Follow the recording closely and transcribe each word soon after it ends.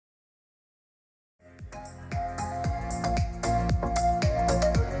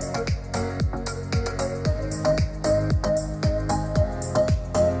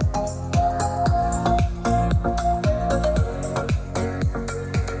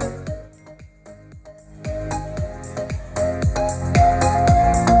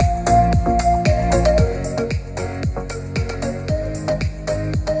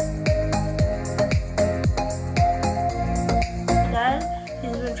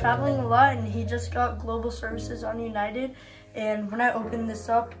traveling a lot, and he just got global services on United. And when I open this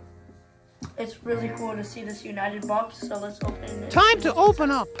up, it's really cool to see this United box. So let's open it. Time to open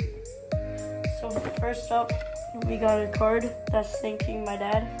up. So first up, we got a card that's thanking my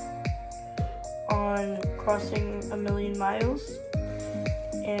dad on crossing 1,000,000 miles.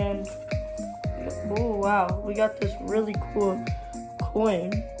 And oh wow, we got this really cool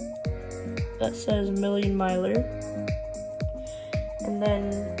coin that says Million Miler. And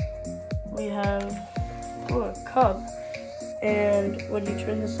then we have a cup, and when you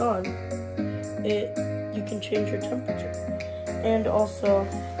turn this on, you can change your temperature. And also,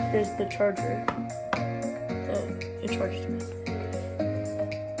 here's the charger that it charges with.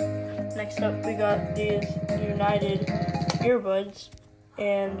 Next up, we got these United earbuds,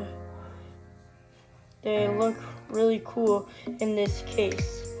 and they look really cool in this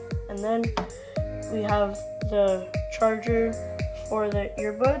case. And then we have the charger for the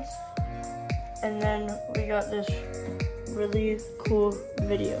earbuds, and then we got this really cool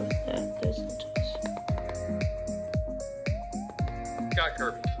video that this is. Scott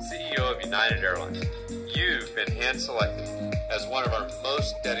Kirby, CEO of United Airlines. You've been hand-selected as one of our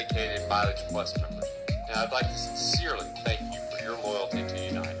most dedicated Mileage Plus members, and I'd like to sincerely thank you for your loyalty to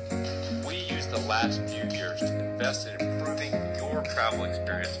United. We used the last few years to invest in improving your travel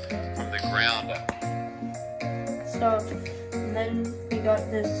experience from the ground up. So, and then we got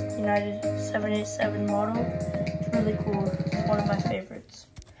this United 787 model. It's really cool. It's one of my favorites.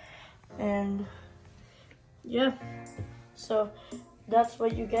 And yeah, so that's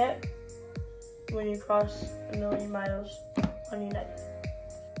what you get when you cross 1,000,000 miles on United.